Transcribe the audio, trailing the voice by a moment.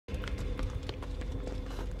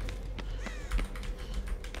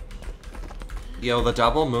Yo, the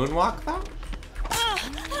double moonwalk though?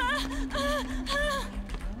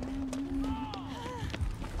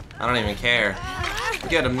 I don't even care.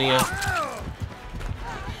 Get him, Nia.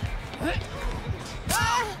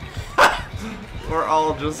 We're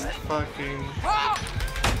all just fucking...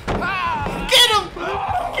 Get him!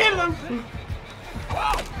 Get him!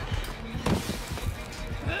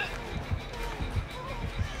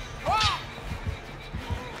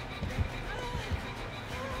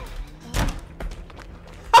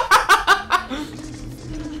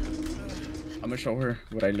 I'm gonna show her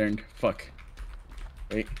what I learned. Fuck.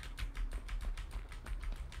 Wait.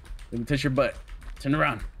 Let me touch your butt. Turn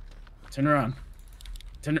around. Turn around.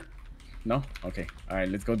 Turn it. No? Okay. Alright,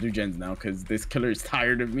 let's go do gens now, because this killer is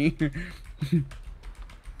tired of me. What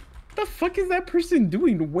the fuck is that person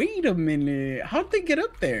doing? Wait a minute. How'd they get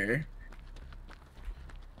up there?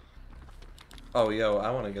 Oh, yo,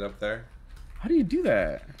 I want to get up there. How do you do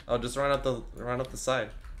that? Oh, just run up the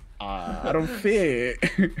side. I don't fit.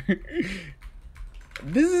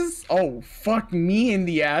 This is... Oh, fuck me in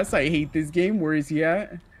the ass. I hate this game. Where is he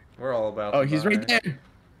at? We're all about... Oh, he's right there.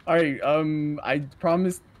 Alright, I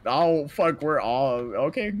promised... Oh, fuck, we're all...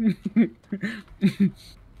 Okay.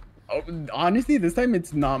 Oh, honestly, this time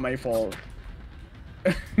it's not my fault.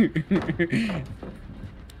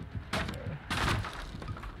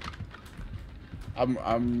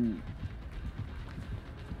 I'm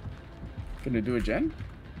gonna do a gen.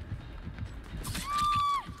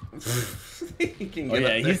 Oh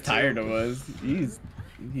yeah, he's tired of us. He's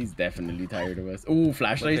definitely tired of us. Ooh,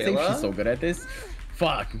 flashlight thing. She's so good at this.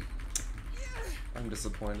 Fuck. I'm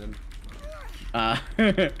disappointed.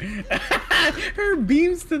 Her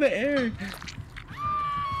beams to the air.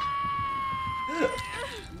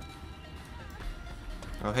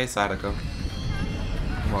 Oh, hey, Sadako.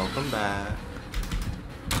 Welcome back.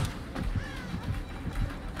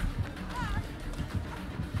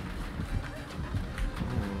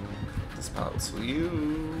 This pallet's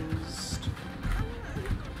used.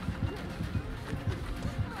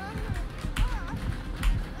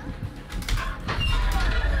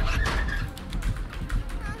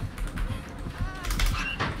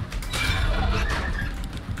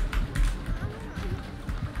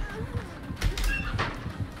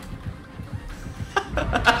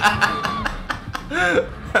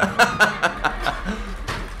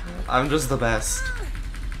 I'm just the best.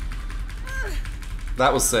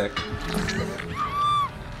 That was sick.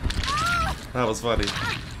 That was funny.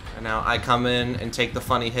 And now I come in and take the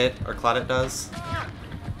funny hit, or Claudette does.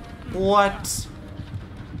 What?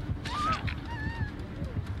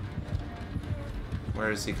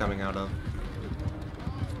 Where is he coming out of?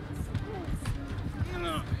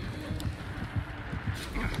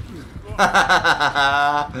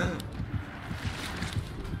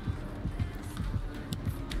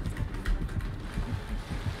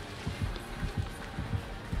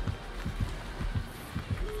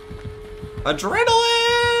 Adrenaline!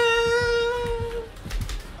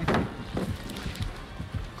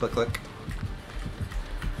 Click, click.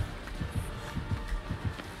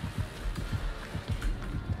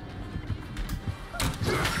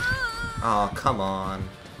 Oh, come on.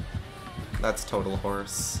 That's total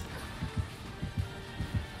horse.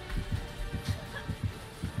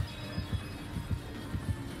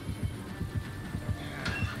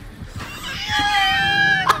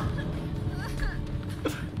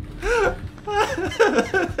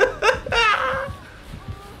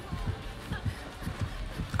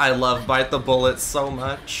 I love Bite the Bullet so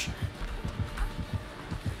much.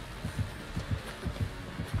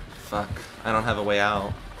 Fuck, I don't have a way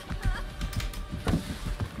out.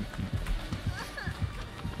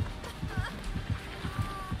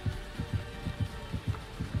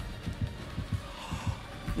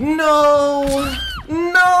 No!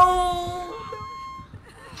 No!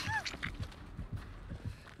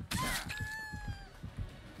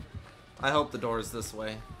 I hope the door is this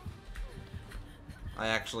way. I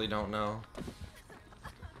actually don't know.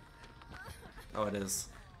 Oh, it is.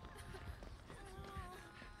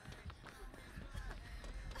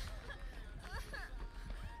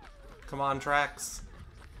 Come on, Trax.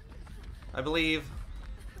 I believe.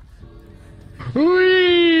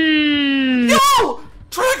 Whee! Yo!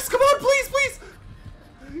 Trax, come on, please, please!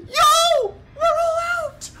 Yo! We're all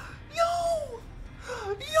out! Yo!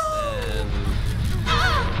 Yo!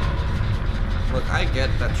 Look, I get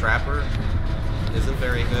that Trapper isn't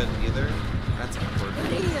very good either. That's awkward.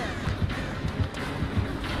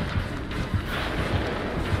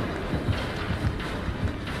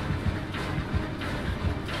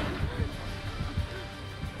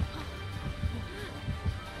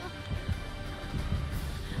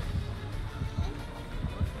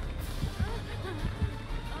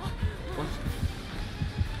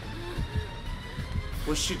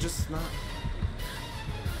 Was she just not?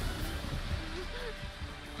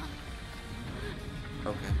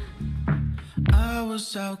 Okay. I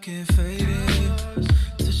was out getting faded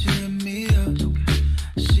till she hit me up.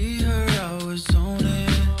 She heard I was on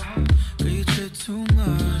it. Girl, you trip too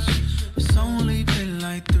much. It's only been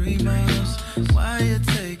like 3 months. Why you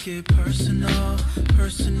take it personal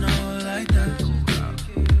like that?